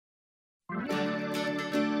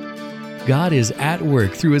God is at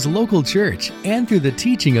work through His local church and through the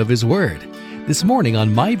teaching of His Word. This morning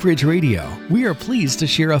on MyBridge we are pleased to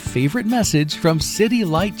share a favorite message from City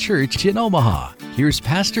Light Church in Omaha. Here's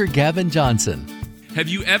Pastor Gavin Johnson. Have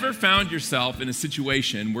you ever found yourself in a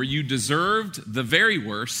situation where you deserved the very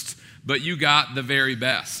worst, but you got the very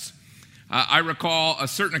best? I recall a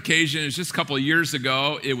certain occasion, it was just a couple of years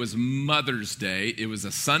ago. It was Mother's Day. It was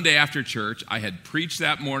a Sunday after church. I had preached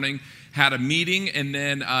that morning, had a meeting, and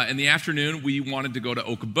then in the afternoon, we wanted to go to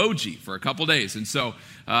Okoboji for a couple days. And so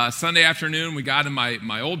Sunday afternoon, we got in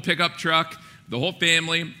my old pickup truck, the whole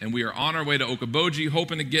family, and we are on our way to Okoboji,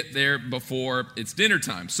 hoping to get there before it's dinner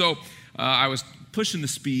time. So I was pushing the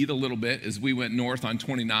speed a little bit as we went north on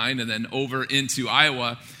 29 and then over into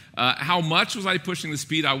Iowa. How much was I pushing the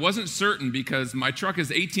speed? I wasn't certain because my truck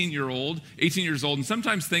is 18 years old, and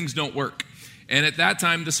sometimes things don't work. And at that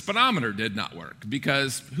time, the speedometer did not work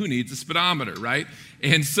because who needs a speedometer, right?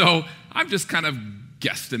 And so I'm just kind of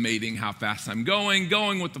guesstimating how fast I'm going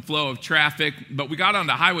with the flow of traffic. But we got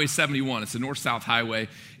onto Highway 71. It's a north-south highway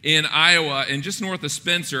in Iowa. And just north of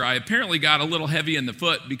Spencer, I apparently got a little heavy in the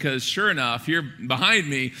foot because sure enough, here behind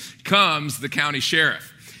me comes the county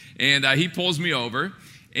sheriff. And he pulls me over.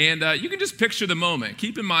 And you can just picture the moment.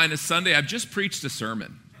 Keep in mind, it's Sunday. I've just preached a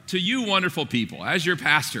sermon to you wonderful people as your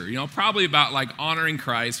pastor, probably about like honoring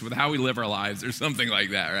Christ with how we live our lives or something like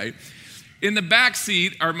that, right? In the back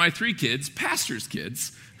seat are my three kids, pastor's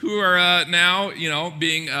kids, who are now,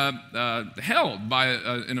 being held by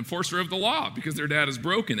an enforcer of the law because their dad has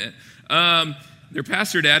broken it. Their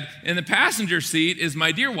pastor dad. In the passenger seat is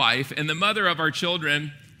my dear wife and the mother of our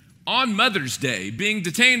children on Mother's Day, being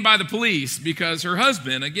detained by the police because her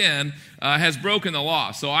husband, again, has broken the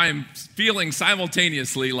law. So I am feeling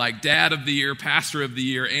simultaneously like dad of the year, pastor of the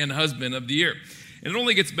year, and husband of the year. And it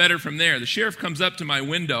only gets better from there. The sheriff comes up to my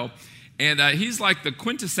window, and he's like the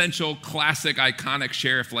quintessential classic iconic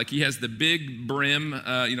sheriff. Like he has the big brim,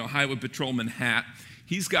 highway patrolman hat.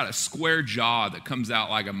 He's got a square jaw that comes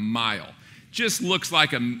out like a mile. Just looks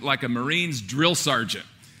like a Marines drill sergeant.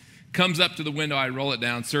 Comes up to the window, I roll it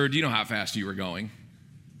down. Sir, do you know how fast you were going?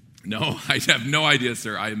 No, I have no idea,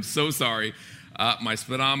 sir. I am so sorry. My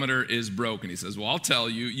speedometer is broken. He says, well, I'll tell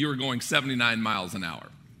you, you were going 79 miles an hour.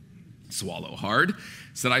 Swallow hard.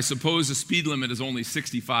 Said, I suppose the speed limit is only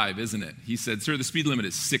 65, isn't it? He said, sir, the speed limit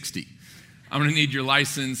is 60. I'm going to need your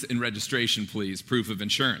license and registration, please, proof of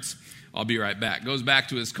insurance. I'll be right back. Goes back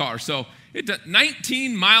to his car. So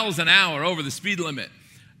 19 miles an hour over the speed limit.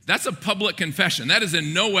 That's a public confession. That is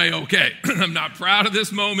in no way okay. I'm not proud of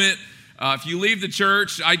this moment. If you leave the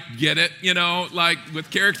church, I get it, like with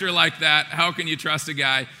character like that, how can you trust a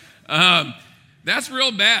guy? That's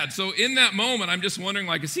real bad. So in that moment, I'm just wondering,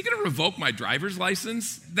 is he going to revoke my driver's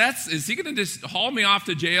license? Is he going to just haul me off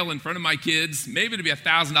to jail in front of my kids? Maybe it'll be a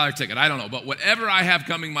 $1,000 ticket. I don't know. But whatever I have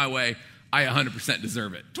coming my way, I 100%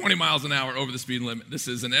 deserve it. 20 miles an hour over the speed limit. This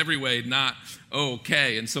is in every way not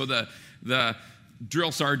okay. And so the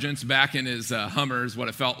drill sergeant's back in his Hummer is what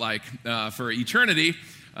it felt like for eternity.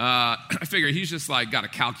 I figure he's just got a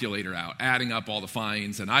calculator out, adding up all the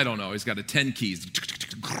fines, and I don't know, he's got a 10 keys,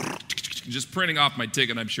 just printing off my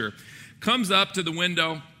ticket, I'm sure. Comes up to the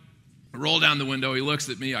window, I roll down the window, he looks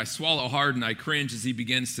at me, I swallow hard and I cringe as he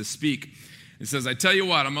begins to speak. He says, I tell you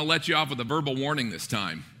what, I'm going to let you off with a verbal warning this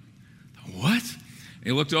time. What? And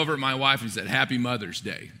he looked over at my wife and he said, Happy Mother's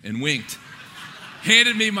Day, and winked.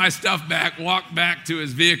 Handed me my stuff back, walked back to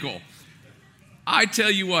his vehicle. I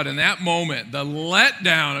tell you what, in that moment, the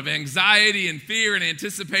letdown of anxiety and fear and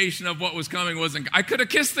anticipation of what was coming I could have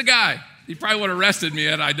kissed the guy. He probably would have arrested me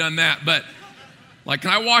had I done that. But,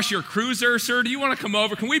 can I wash your cruiser, sir? Do you want to come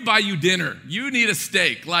over? Can we buy you dinner? You need a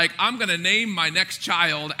steak. I'm going to name my next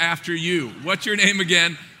child after you. What's your name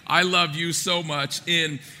again? I love you so much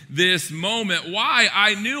in this moment. Why?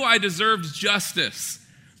 I knew I deserved justice.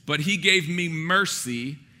 But he gave me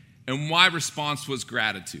mercy, and my response was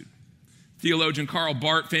gratitude. Theologian Karl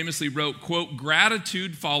Barth famously wrote, quote,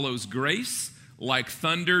 gratitude follows grace like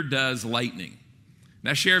thunder does lightning.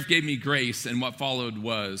 Now, sheriff gave me grace, and what followed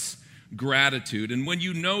was gratitude. And when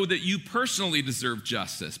you know that you personally deserve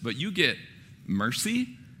justice, but you get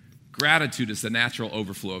mercy, gratitude is the natural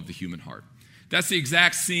overflow of the human heart. That's the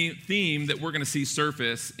exact theme that we're going to see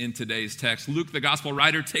surface in today's text. Luke, the gospel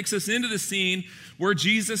writer, takes us into the scene where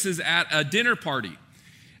Jesus is at a dinner party.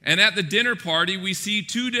 And at the dinner party, we see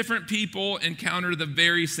two different people encounter the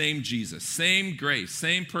very same Jesus, same grace,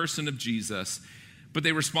 same person of Jesus, but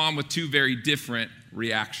they respond with two very different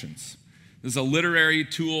reactions. There's a literary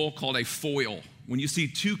tool called a foil. When you see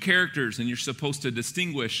two characters and you're supposed to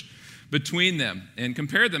distinguish between them and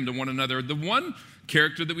compare them to one another, the one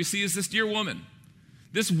character that we see is this dear woman.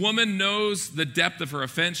 This woman knows the depth of her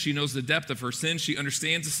offense. She knows the depth of her sin. She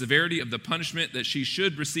understands the severity of the punishment that she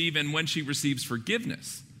should receive. And when she receives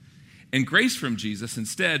forgiveness and grace from Jesus,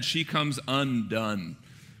 instead, she comes undone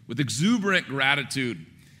with exuberant gratitude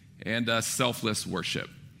and selfless worship.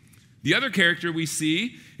 The other character we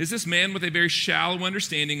see is this man with a very shallow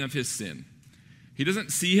understanding of his sin. He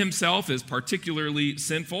doesn't see himself as particularly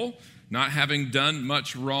sinful, not having done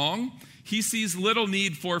much wrong. He sees little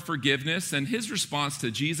need for forgiveness, and his response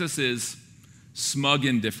to Jesus is smug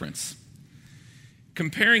indifference.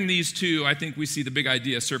 Comparing these two, I think we see the big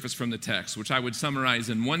idea surface from the text, which I would summarize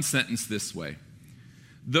in one sentence this way.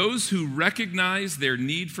 Those who recognize their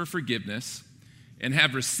need for forgiveness and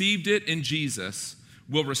have received it in Jesus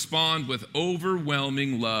will respond with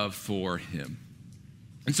overwhelming love for him.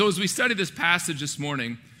 And so as we study this passage this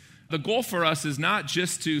morning, the goal for us is not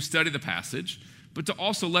just to study the passage, but to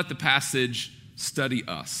also let the passage study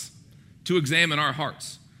us, to examine our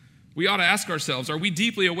hearts. We ought to ask ourselves, are we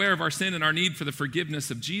deeply aware of our sin and our need for the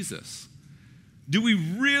forgiveness of Jesus? Do we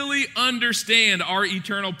really understand our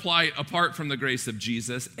eternal plight apart from the grace of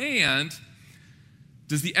Jesus? And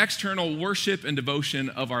does the external worship and devotion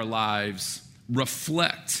of our lives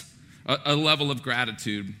reflect a level of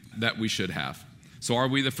gratitude that we should have? So are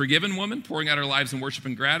we the forgiven woman pouring out our lives in worship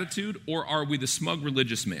and gratitude, or are we the smug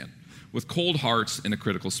religious man with cold hearts and a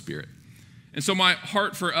critical spirit? And so my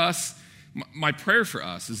heart for us, my prayer for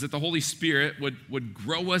us is that the Holy Spirit would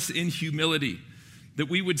grow us in humility, that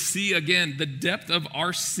we would see again the depth of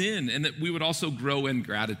our sin, and that we would also grow in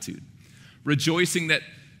gratitude, rejoicing that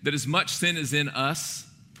as much sin is in us,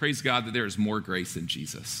 praise God that there is more grace in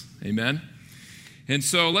Jesus. Amen? And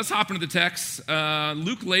so let's hop into the text.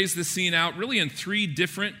 Luke lays this scene out really in three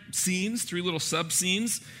different scenes, three little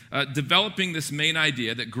sub-scenes, developing this main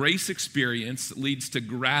idea that grace experience leads to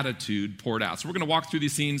gratitude poured out. So we're going to walk through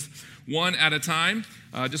these scenes one at a time,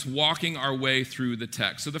 just walking our way through the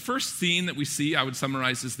text. So the first scene that we see, I would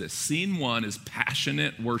summarize as this. Scene one is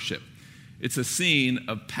passionate worship. It's a scene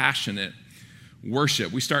of passionate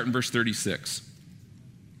worship. We start in verse 36.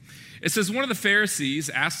 It says, one of the Pharisees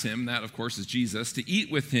asked him, that of course is Jesus, to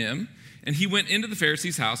eat with him, and he went into the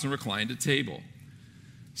Pharisee's house and reclined at table.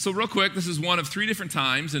 So real quick, this is one of three different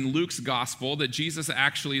times in Luke's gospel that Jesus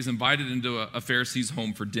actually is invited into a Pharisee's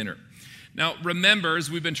home for dinner. Now remember, as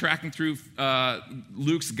we've been tracking through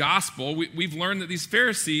Luke's gospel, we've learned that these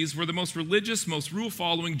Pharisees were the most religious, most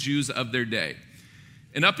rule-following Jews of their day.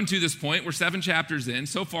 And up until this point, we're 7 chapters in.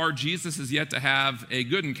 So far, Jesus has yet to have a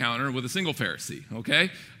good encounter with a single Pharisee, okay?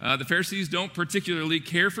 The Pharisees don't particularly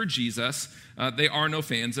care for Jesus. They are no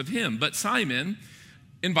fans of him. But Simon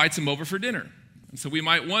invites him over for dinner. And so we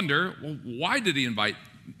might wonder, well, why did he invite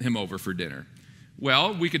him over for dinner?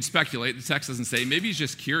 Well, we could speculate. The text doesn't say. Maybe he's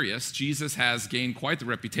just curious. Jesus has gained quite the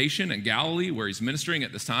reputation in Galilee where he's ministering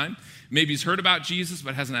at this time. Maybe he's heard about Jesus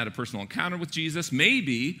but hasn't had a personal encounter with Jesus.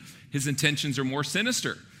 Maybe his intentions are more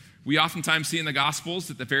sinister. We oftentimes see in the Gospels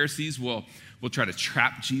that the Pharisees will try to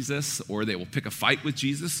trap Jesus, or they will pick a fight with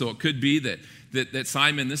Jesus. So it could be that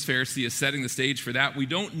Simon, this Pharisee, is setting the stage for that. We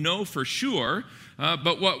don't know for sure,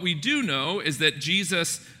 but what we do know is that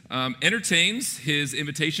Jesus entertains his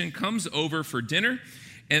invitation, comes over for dinner,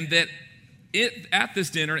 and that at this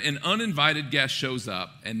dinner, an uninvited guest shows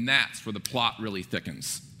up, and that's where the plot really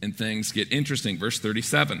thickens and things get interesting. Verse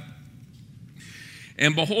 37.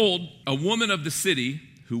 And behold, a woman of the city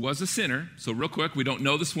who was a sinner. So real quick, we don't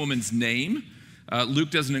know this woman's name. Luke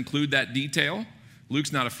doesn't include that detail.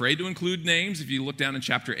 Luke's not afraid to include names. If you look down in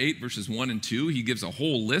chapter 8, verses 1 and 2, he gives a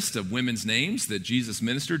whole list of women's names that Jesus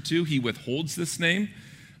ministered to. He withholds this name.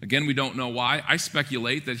 Again, we don't know why. I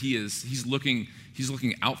speculate that he's looking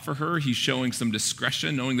out for her. He's showing some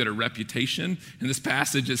discretion, knowing that her reputation in this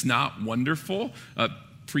passage is not wonderful,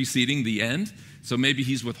 preceding the end. So maybe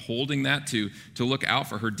he's withholding that to look out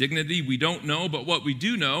for her dignity. We don't know, but what we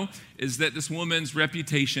do know is that this woman's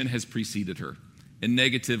reputation has preceded her, and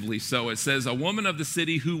negatively so. It says, a woman of the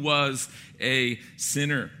city who was a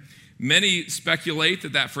sinner. Many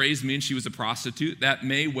speculate that phrase means she was a prostitute. That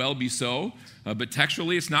may well be so, but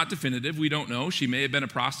textually it's not definitive. We don't know. She may have been a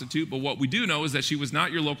prostitute, but what we do know is that she was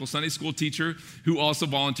not your local Sunday school teacher who also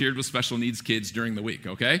volunteered with special needs kids during the week,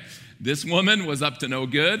 okay? This woman was up to no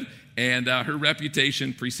good, and her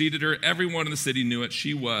reputation preceded her. Everyone in the city knew it.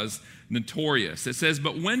 She was notorious. It says,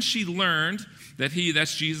 but when she learned that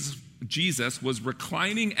that's Jesus, was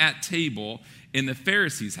reclining at table in the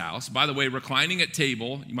Pharisee's house. By the way, reclining at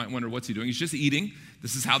table, you might wonder what's he doing. He's just eating.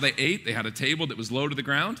 This is how they ate. They had a table that was low to the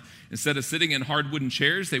ground. Instead of sitting in hard wooden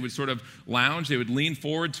chairs, they would sort of lounge. They would lean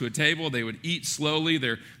forward to a table. They would eat slowly.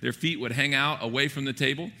 Their feet would hang out away from the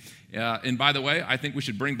table. And by the way, I think we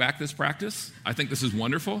should bring back this practice. I think this is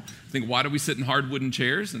wonderful. I think, why do we sit in hard wooden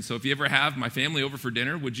chairs? And so if you ever have my family over for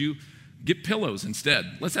dinner, would you get pillows instead?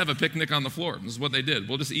 Let's have a picnic on the floor. This is what they did.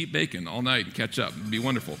 We'll just eat bacon all night and catch up. It'd be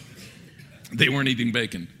wonderful. They weren't eating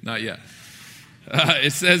bacon. Not yet.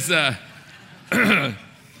 It says,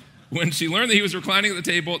 when she learned that he was reclining at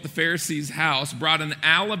the table at the Pharisee's house, brought an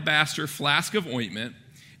alabaster flask of ointment,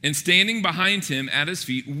 and standing behind him at his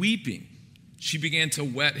feet, weeping, she began to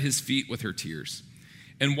wet his feet with her tears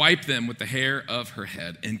and wiped them with the hair of her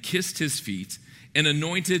head and kissed his feet and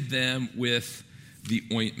anointed them with the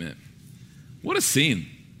ointment. What a scene.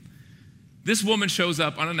 This woman shows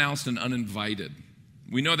up unannounced and uninvited.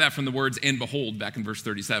 We know that from the words, and behold, back in verse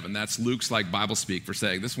 37. That's Luke's Bible speak for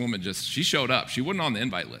saying this woman she showed up. She wasn't on the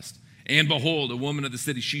invite list. And behold, a woman of the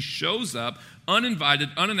city. She shows up, uninvited,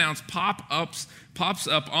 unannounced, pops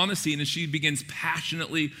up on the scene, and she begins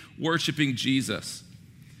passionately worshiping Jesus.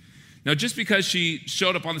 Now, just because she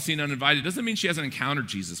showed up on the scene uninvited doesn't mean she hasn't encountered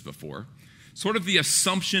Jesus before. Sort of the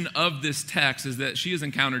assumption of this text is that she has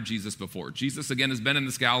encountered Jesus before. Jesus, again, has been in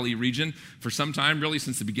this Galilee region for some time, really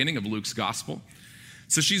since the beginning of Luke's gospel.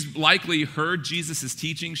 So she's likely heard Jesus'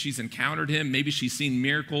 teaching. She's encountered him. Maybe she's seen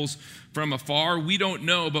miracles from afar. We don't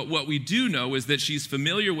know, but what we do know is that she's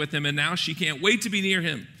familiar with him, and now she can't wait to be near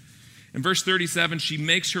him. In verse 37, she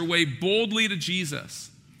makes her way boldly to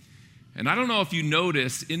Jesus. And I don't know if you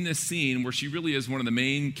notice in this scene, where she really is one of the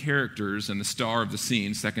main characters and the star of the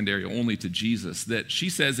scene, secondary only to Jesus, that she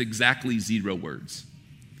says exactly 0 words.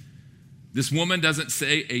 This woman doesn't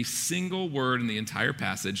say a single word in the entire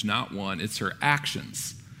passage, not one. It's her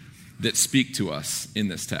actions that speak to us in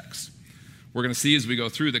this text. We're going to see as we go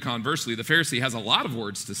through that conversely, the Pharisee has a lot of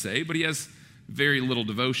words to say, but he has very little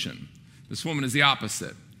devotion. This woman is the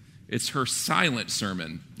opposite. It's her silent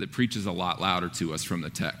sermon that preaches a lot louder to us from the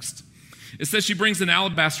text. It says she brings an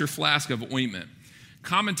alabaster flask of ointment.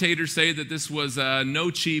 Commentators say that this was no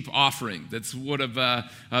cheap offering. That would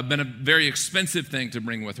have been a very expensive thing to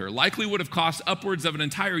bring with her. Likely would have cost upwards of an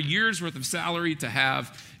entire year's worth of salary to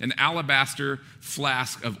have an alabaster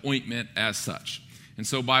flask of ointment as such. And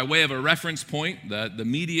so by way of a reference point, the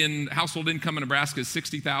median household income in Nebraska is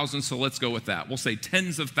 $60,000, so let's go with that. We'll say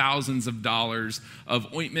tens of thousands of dollars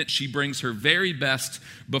of ointment. She brings her very best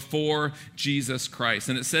before Jesus Christ.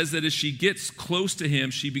 And it says that as she gets close to him,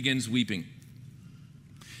 she begins weeping.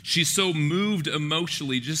 She's so moved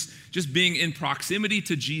emotionally, just being in proximity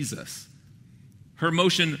to Jesus. Her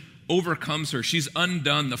emotion overcomes her. She's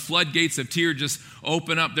undone. The floodgates of tears just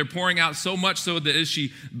open up. They're pouring out so much so that as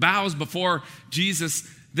she bows before Jesus,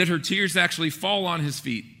 that her tears actually fall on his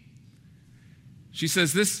feet. She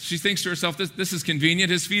says this, she thinks to herself, this is convenient.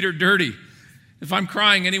 His feet are dirty. If I'm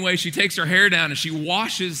crying anyway, she takes her hair down and she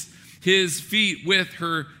washes his feet with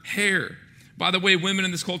her hair. By the way, women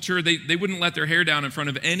in this culture, they wouldn't let their hair down in front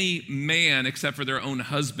of any man except for their own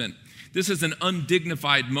husband. This is an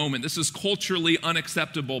undignified moment. This is culturally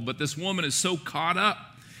unacceptable, but this woman is so caught up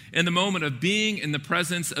in the moment of being in the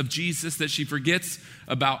presence of Jesus that she forgets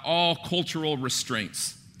about all cultural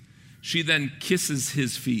restraints. She then kisses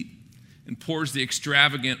his feet and pours the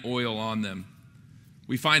extravagant oil on them.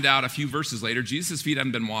 We find out a few verses later, Jesus' feet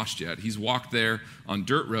haven't been washed yet. He's walked there on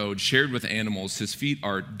dirt road, shared with animals. His feet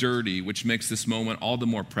are dirty, which makes this moment all the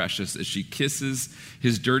more precious as she kisses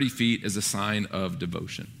his dirty feet as a sign of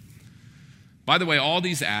devotion. By the way, all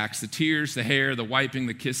these acts, the tears, the hair, the wiping,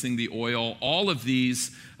 the kissing, the oil, all of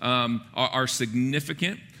these are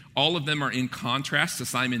significant. All of them are in contrast to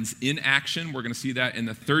Simon's inaction. We're going to see that in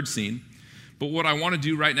the third scene. But what I want to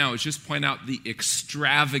do right now is just point out the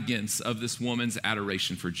extravagance of this woman's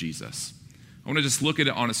adoration for Jesus. I want to just look at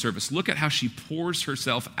it on a surface. Look at how she pours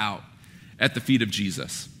herself out at the feet of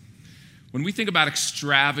Jesus. When we think about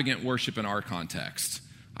extravagant worship in our context,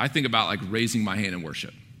 I think about raising my hand in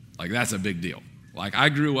worship. That's a big deal. I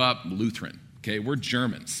grew up Lutheran, okay? We're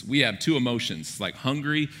Germans. We have two emotions,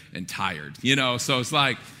 hungry and tired, So it's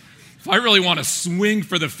if I really want to swing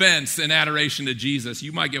for the fence in adoration to Jesus,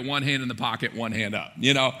 you might get one hand in the pocket, one hand up,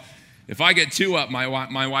 If I get two up, my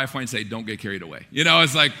wife might say, don't get carried away.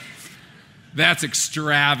 It's that's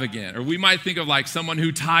extravagant. Or we might think of someone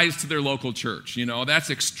who ties to their local church,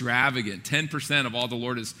 that's extravagant. 10% of all the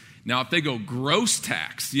Lord is. Now, if they go gross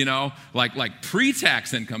tax, like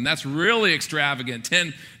pre-tax income, that's really extravagant.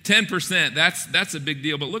 10%, that's a big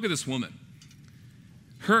deal. But look at this woman.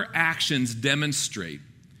 Her actions demonstrate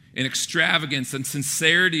an extravagance and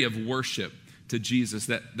sincerity of worship to Jesus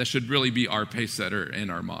that should really be our pace setter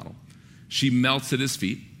and our model. She melts at his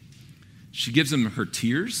feet. She gives him her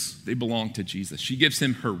tears. They belong to Jesus. She gives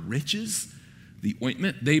him her riches, the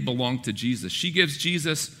ointment. They belong to Jesus. She gives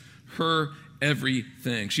Jesus her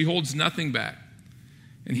everything. She holds nothing back.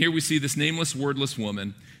 And here we see this nameless, wordless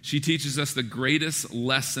woman. She teaches us the greatest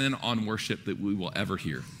lesson on worship that we will ever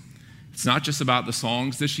hear. It's not just about the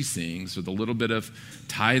songs that she sings or the little bit of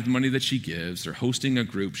tithe money that she gives or hosting a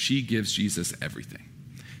group. She gives Jesus everything.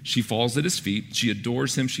 She falls at his feet. She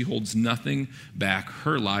adores him. She holds nothing back.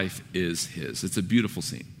 Her life is his. It's a beautiful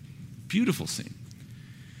scene. Beautiful scene.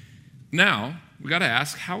 Now, we got to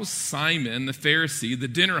ask, how's Simon the Pharisee, the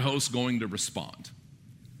dinner host, going to respond?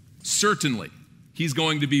 Certainly, he's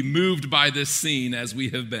going to be moved by this scene as we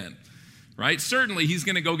have been, right? Certainly, he's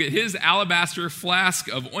going to go get his alabaster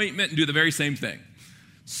flask of ointment and do the very same thing.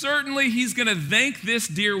 Certainly, he's going to thank this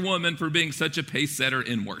dear woman for being such a pace setter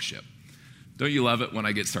in worship. Don't you love it when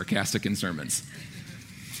I get sarcastic in sermons?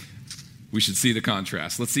 We should see the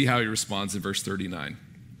contrast. Let's see how he responds in verse 39.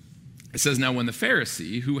 It says, now when the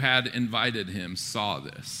Pharisee who had invited him saw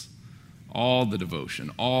this, all the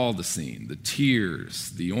devotion, all the scene, the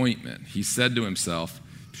tears, the ointment, he said to himself,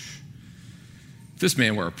 if this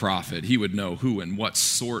man were a prophet, he would know who and what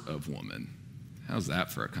sort of woman. How's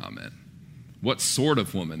that for a comment? What sort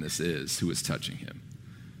of woman this is who is touching him,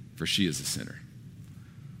 for she is a sinner.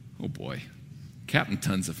 Oh boy, Captain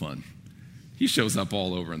Tons of Fun. He shows up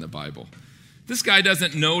all over in the Bible. This guy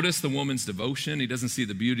doesn't notice the woman's devotion. He doesn't see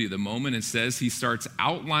the beauty of the moment. It says he starts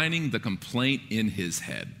outlining the complaint in his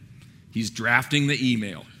head. He's drafting the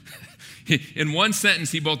email. In one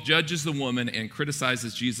sentence, he both judges the woman and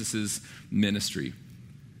criticizes Jesus' ministry.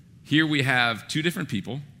 Here we have two different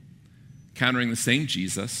people countering the same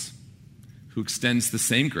Jesus who extends the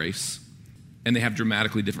same grace, and they have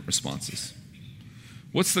dramatically different responses.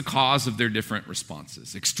 What's the cause of their different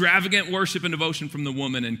responses? Extravagant worship and devotion from the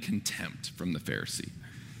woman and contempt from the Pharisee.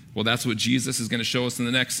 Well, that's what Jesus is going to show us in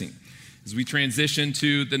the next scene. As we transition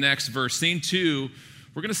to the next verse, scene 2,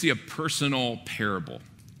 we're going to see a personal parable.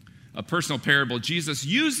 A personal parable. Jesus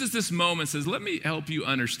uses this moment and says, let me help you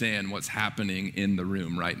understand what's happening in the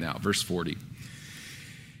room right now. Verse 40.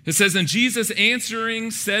 It says, and Jesus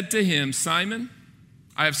answering said to him, Simon,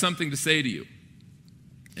 I have something to say to you.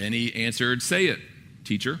 And he answered, say it,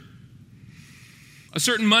 teacher. A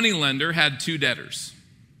certain moneylender had two debtors.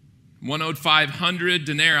 One owed 500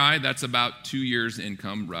 denarii, that's about 2 years'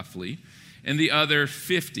 income, roughly, and the other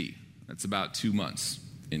 50, that's about 2 months'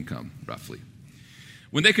 income, roughly.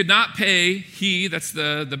 When they could not pay, he, that's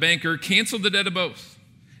the banker, canceled the debt of both.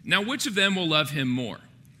 Now, which of them will love him more?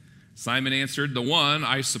 Simon answered, the one,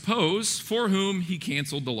 I suppose, for whom he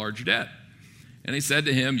canceled the larger debt. And he said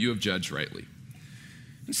to him, you have judged rightly.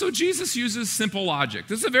 And so Jesus uses simple logic.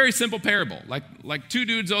 This is a very simple parable. Like two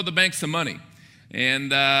dudes owe the bank some money, and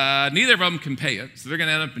neither of them can pay it, so they're going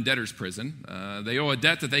to end up in debtor's prison. They owe a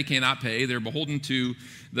debt that they cannot pay. They're beholden to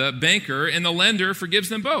the banker, and the lender forgives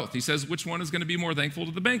them both. He says, which one is going to be more thankful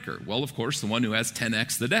to the banker? Well, of course, the one who has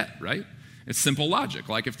 10x the debt, right? It's simple logic.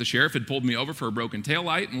 Like if the sheriff had pulled me over for a broken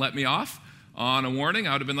taillight and let me off on a warning,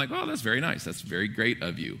 I would have been like, oh, that's very nice. That's very great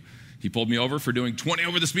of you. He pulled me over for doing 20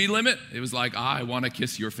 over the speed limit. It was like, I want to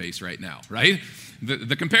kiss your face right now, right?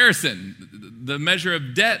 The comparison, the measure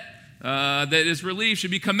of debt that is relieved should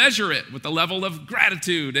be commensurate with the level of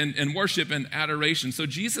gratitude and worship and adoration. So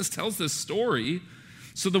Jesus tells this story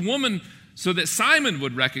so that Simon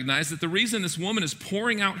would recognize that the reason this woman is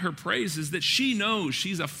pouring out her praise is that she knows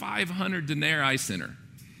she's a 500 denarii sinner.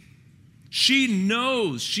 She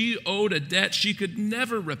knows she owed a debt she could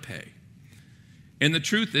never repay. And the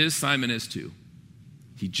truth is, Simon is too.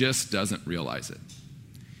 He just doesn't realize it.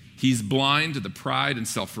 He's blind to the pride and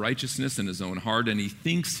self-righteousness in his own heart, and he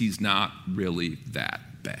thinks he's not really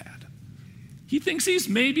that bad. He thinks he's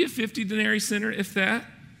maybe a 50 denarii sinner, if that.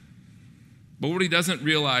 But what he doesn't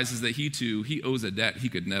realize is that he owes a debt he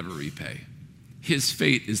could never repay. His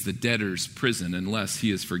fate is the debtor's prison unless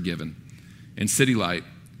he is forgiven. In City Light,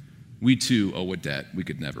 we too owe a debt we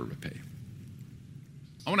could never repay.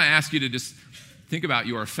 I want to ask you to just think about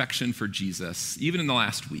your affection for Jesus, even in the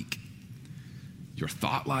last week. Your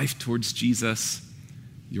thought life towards Jesus,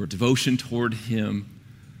 your devotion toward him,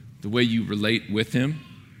 the way you relate with him.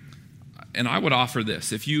 And I would offer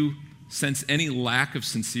this. If you sense any lack of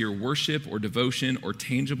sincere worship or devotion or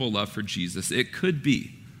tangible love for Jesus, it could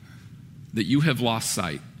be that you have lost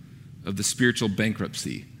sight of the spiritual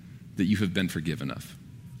bankruptcy that you have been forgiven of.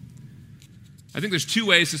 I think there's two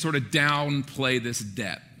ways to sort of downplay this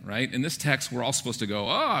debt. Right? In this text, we're all supposed to go, oh,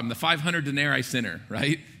 I'm the 500 denarii sinner,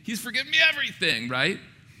 right? He's forgiven me everything, right?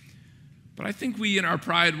 But I think we in our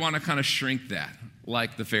pride want to kind of shrink that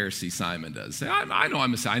like the Pharisee Simon does. Say, I know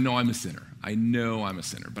I'm a sinner. I know I'm a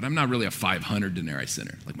sinner, but I'm not really a 500 denarii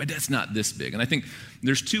sinner. Like my debt's not this big. And I think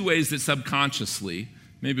there's two ways that subconsciously,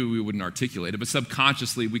 maybe we wouldn't articulate it, but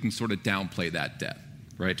subconsciously we can sort of downplay that debt,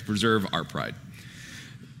 right, to preserve our pride.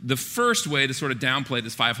 The first way to sort of downplay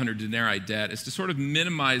this 500 denarii debt is to sort of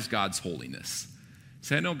minimize God's holiness.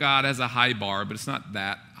 Say, I know God has a high bar, but it's not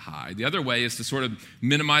that high. The other way is to sort of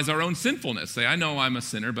minimize our own sinfulness. Say, I know I'm a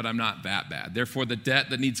sinner, but I'm not that bad. Therefore, the debt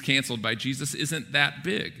that needs canceled by Jesus isn't that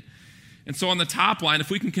big. And so on the top line, if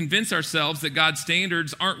we can convince ourselves that God's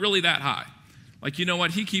standards aren't really that high, like, you know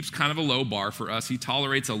what, he keeps kind of a low bar for us. He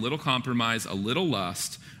tolerates a little compromise, a little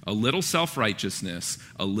lust, a little self-righteousness,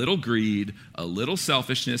 a little greed, a little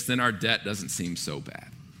selfishness, then our debt doesn't seem so bad.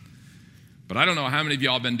 But I don't know how many of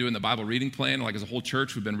y'all have been doing the Bible reading plan. Like as a whole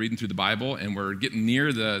church, we've been reading through the Bible, and we're getting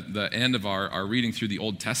near the end of our reading through the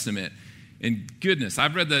Old Testament. And goodness,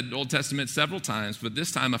 I've read the Old Testament several times, but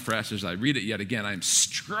this time afresh, as I read it yet again, I'm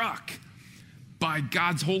struck by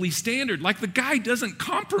God's holy standard. Like the guy doesn't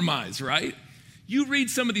compromise, right? You read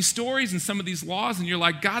some of these stories and some of these laws, and you're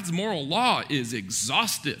like, God's moral law is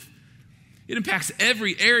exhaustive. It impacts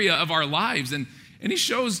every area of our lives, and he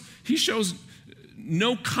shows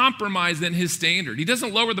no compromise in his standard. He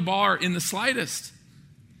doesn't lower the bar in the slightest.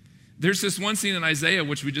 There's this one scene in Isaiah,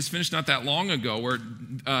 which we just finished not that long ago, where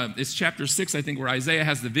it's chapter 6, I think, where Isaiah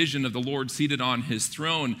has the vision of the Lord seated on his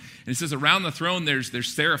throne. And it says around the throne there's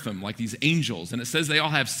seraphim, like these angels. And it says they all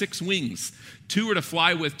have 6 wings. 2 are to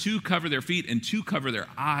fly with, 2 cover their feet, and 2 cover their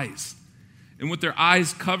eyes. And with their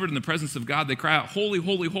eyes covered in the presence of God, they cry out, holy,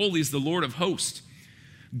 holy, holy is the Lord of hosts.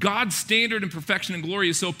 God's standard and perfection and glory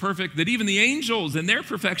is so perfect that even the angels in their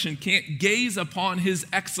perfection can't gaze upon his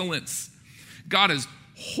excellence. God is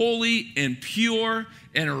holy and pure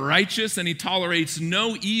and righteous, and he tolerates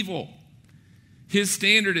no evil. His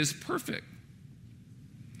standard is perfect.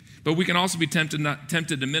 But we can also be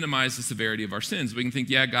tempted to minimize the severity of our sins. We can think,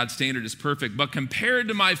 yeah, God's standard is perfect, but compared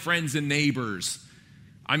to my friends and neighbors,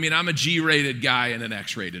 I mean, I'm a G-rated guy in an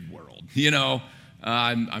X-rated world, you know.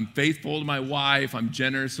 I'm faithful to my wife. I'm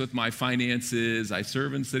generous with my finances. I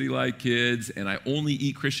serve in City Light Kids, and I only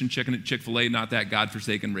eat Christian chicken at Chick-fil-A, not that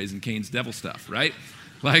God-forsaken Raising Cane's devil stuff, right?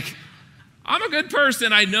 Like, I'm a good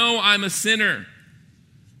person. I know I'm a sinner.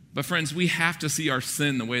 But friends, we have to see our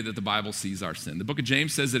sin the way that the Bible sees our sin. The book of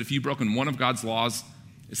James says that if you've broken one of God's laws,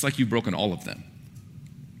 it's like you've broken all of them.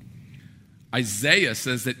 Isaiah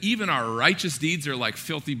says that even our righteous deeds are like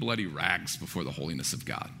filthy, bloody rags before the holiness of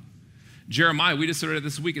God. Jeremiah, we just read it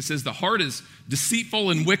this week, it says the heart is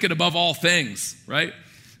deceitful and wicked above all things, right?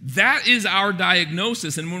 That is our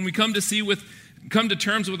diagnosis. And when we come to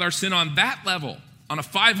terms with our sin on that level, on a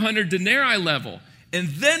 500 denarii level, and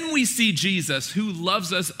then we see Jesus who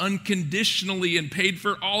loves us unconditionally and paid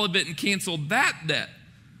for all of it and canceled that debt,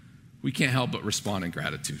 we can't help but respond in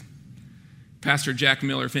gratitude. Pastor Jack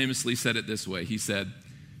Miller famously said it this way. He said,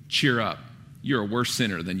 cheer up. You're a worse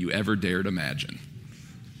sinner than you ever dared imagine.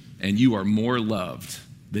 And you are more loved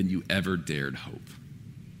than you ever dared hope.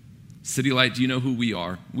 City Light, do you know who we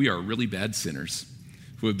are? We are really bad sinners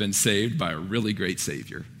who have been saved by a really great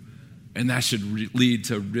Savior. And that should lead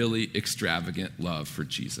to really extravagant love for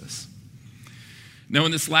Jesus. Now,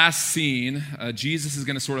 in this last scene, Jesus is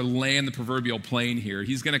going to sort of land the proverbial plane here.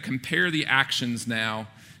 He's going to compare the actions now.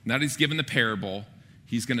 Now that he's given the parable,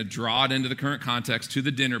 he's going to draw it into the current context to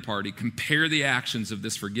the dinner party, compare the actions of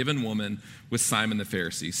this forgiven woman with Simon the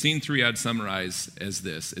Pharisee. Scene 3 I'd summarize as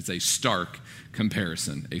this. It's a stark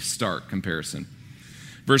comparison,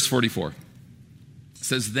 Verse 44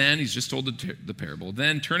 says, then, he's just told the parable,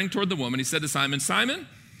 then turning toward the woman, he said to Simon, Simon,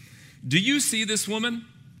 do you see this woman?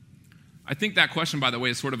 I think that question, by the way,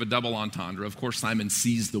 is sort of a double entendre. Of course, Simon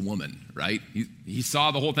sees the woman, right? He saw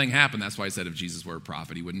the whole thing happen. That's why I said if Jesus were a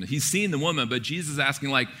prophet, he wouldn't. He's seen the woman, but Jesus is asking,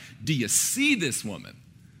 like, do you see this woman?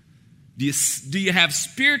 Do you have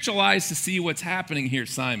spiritual eyes to see what's happening here,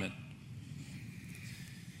 Simon?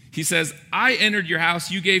 He says, I entered your house.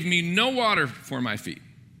 You gave me no water for my feet,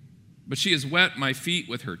 but she has wet my feet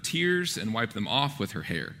with her tears and wiped them off with her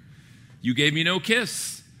hair. You gave me no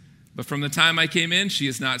kiss, but from the time I came in, she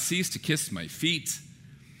has not ceased to kiss my feet.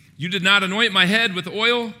 You did not anoint my head with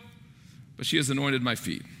oil, but she has anointed my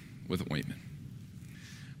feet with ointment.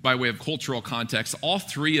 By way of cultural context, all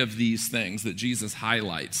 3 of these things that Jesus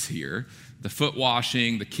highlights here, the foot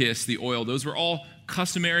washing, the kiss, the oil, those were all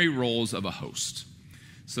customary roles of a host.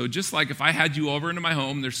 So just like if I had you over into my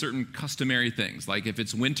home, there's certain customary things. Like if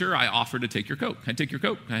it's winter, I offer to take your coat. Can I take your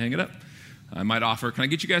coat? Can I hang it up? I might offer, can I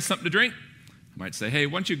get you guys something to drink? I might say, hey,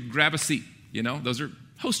 why don't you grab a seat? You know, those are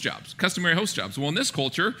host jobs, customary host jobs. Well, in this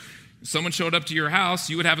culture, Someone showed up to your house,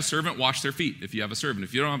 you would have a servant wash their feet if you have a servant.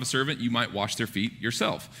 If you don't have a servant, you might wash their feet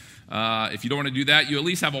yourself. If you don't want to do that, you at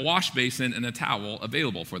least have a wash basin and a towel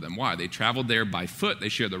available for them. Why? They traveled there by foot. They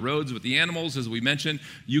share the roads with the animals. As we mentioned,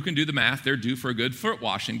 you can do the math. They're due for a good foot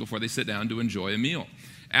washing before they sit down to enjoy a meal.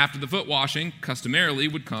 After the foot washing, customarily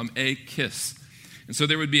would come a kiss. And so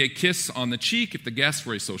there would be a kiss on the cheek if the guests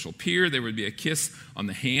were a social peer. There would be a kiss on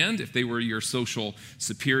the hand if they were your social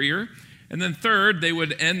superior. And then third, they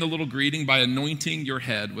would end the little greeting by anointing your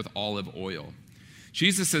head with olive oil.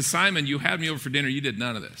 Jesus says, Simon, you had me over for dinner. You did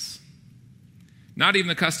none of this. Not even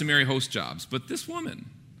the customary host jobs. But this woman,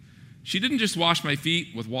 she didn't just wash my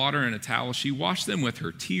feet with water and a towel. She washed them with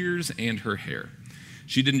her tears and her hair.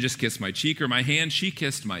 She didn't just kiss my cheek or my hand. She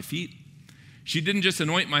kissed my feet. She didn't just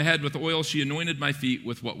anoint my head with oil. She anointed my feet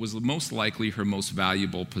with what was most likely her most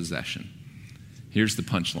valuable possession. Here's the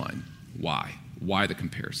punchline. Why? Why the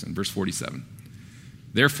comparison? Verse 47.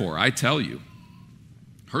 Therefore, I tell you,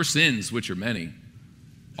 her sins, which are many,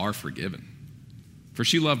 are forgiven. For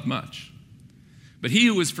she loved much. But he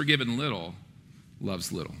who is forgiven little,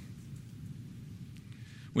 loves little.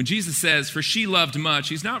 When Jesus says, for she loved much,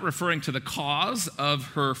 he's not referring to the cause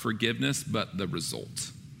of her forgiveness, but the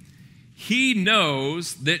result. He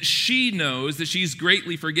knows that she's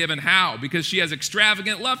greatly forgiven. How? Because she has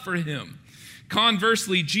extravagant love for him.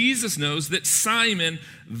 Conversely, Jesus knows that Simon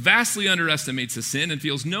vastly underestimates his sin and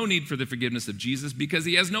feels no need for the forgiveness of Jesus because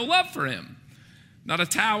he has no love for him. Not a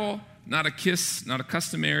towel, not a kiss, not a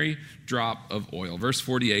customary drop of oil. Verse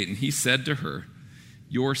 48, and he said to her,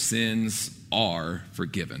 your sins are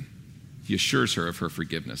forgiven. He assures her of her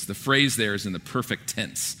forgiveness. The phrase there is in the perfect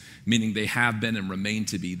tense, meaning they have been and remain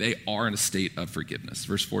to be. They are in a state of forgiveness.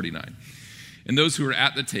 Verse 49, and those who were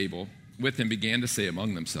at the table with him began to say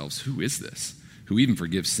among themselves, who is this who even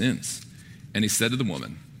forgives sins? And he said to the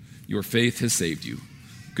woman, your faith has saved you.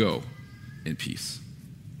 Go in peace.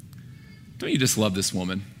 Don't you just love this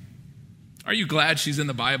woman? Are you glad she's in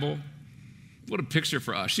the Bible? What a picture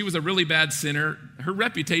for us. She was a really bad sinner. Her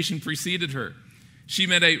reputation preceded her. She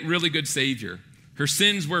met a really good Savior. Her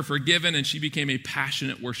sins were forgiven, and she became a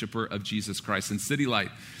passionate worshiper of Jesus Christ. And City Light,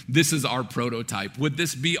 this is our prototype. Would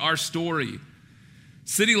this be our story?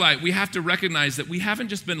 City Light, we have to recognize that we haven't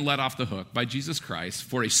just been let off the hook by Jesus Christ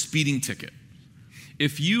for a speeding ticket.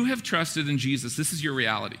 If you have trusted in Jesus, this is your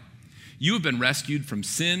reality. You have been rescued from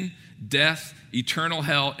sin, death, eternal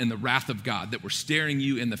hell, and the wrath of God that were staring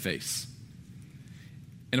you in the face.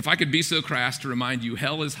 And if I could be so crass to remind you,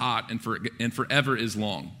 hell is hot and forever is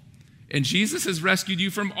long. And Jesus has rescued you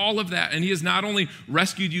from all of that. And he has not only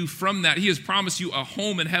rescued you from that, he has promised you a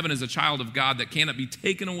home in heaven as a child of God that cannot be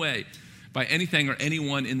taken away by anything or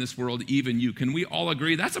anyone in this world, even you. Can we all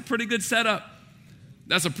agree that's a pretty good setup?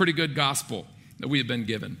 That's a pretty good gospel that we have been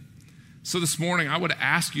given. So this morning, I would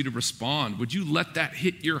ask you to respond. Would you let that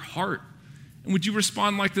hit your heart? And would you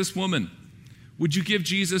respond like this woman? Would you give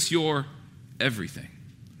Jesus your everything?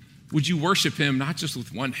 Would you worship him not just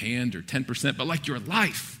with one hand or 10%, but like your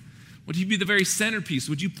life? Would he be the very centerpiece?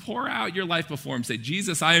 Would you pour out your life before him? Say,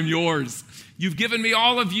 Jesus, I am yours. You've given me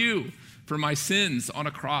all of you for my sins on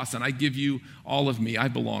a cross, and I give you all of me. I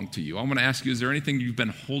belong to you. I want to ask you, is there anything you've been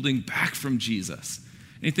holding back from Jesus?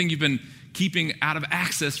 Anything you've been keeping out of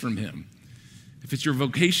access from him? If it's your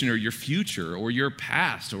vocation or your future or your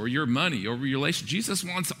past or your money or your relationship, Jesus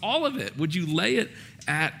wants all of it. Would you lay it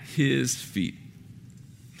at his feet?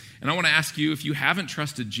 And I want to ask you, if you haven't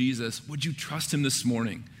trusted Jesus, would you trust him this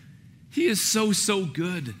morning? He is so, so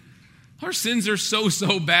good. Our sins are so,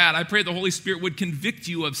 so bad. I pray the Holy Spirit would convict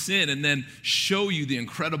you of sin and then show you the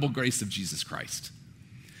incredible grace of Jesus Christ.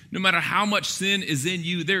 No matter how much sin is in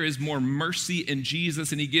you, there is more mercy in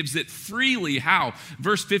Jesus, and he gives it freely. How?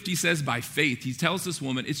 Verse 50 says, by faith. He tells this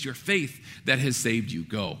woman, it's your faith that has saved you.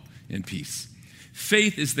 Go in peace.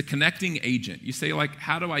 Faith is the connecting agent. You say, like,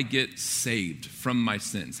 how do I get saved from my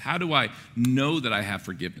sins? How do I know that I have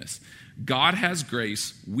forgiveness? God has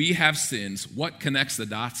grace. We have sins. What connects the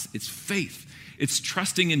dots? It's faith. It's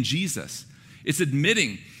trusting in Jesus. It's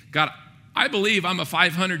admitting, God, I believe I'm a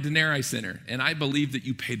 500 denarii sinner, and I believe that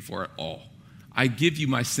you paid for it all. I give you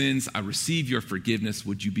my sins. I receive your forgiveness.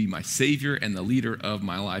 Would you be my Savior and the leader of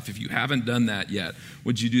my life? If you haven't done that yet,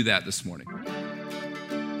 would you do that this morning?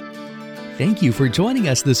 Thank you for joining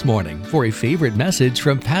us this morning for a favorite message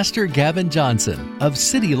from Pastor Gavin Johnson of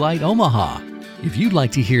City Light, Omaha. If you'd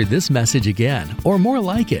like to hear this message again or more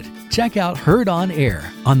like it, check out Heard on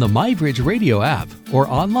Air on the MyBridge Radio app or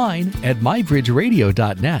online at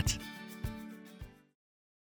mybridgeradio.net.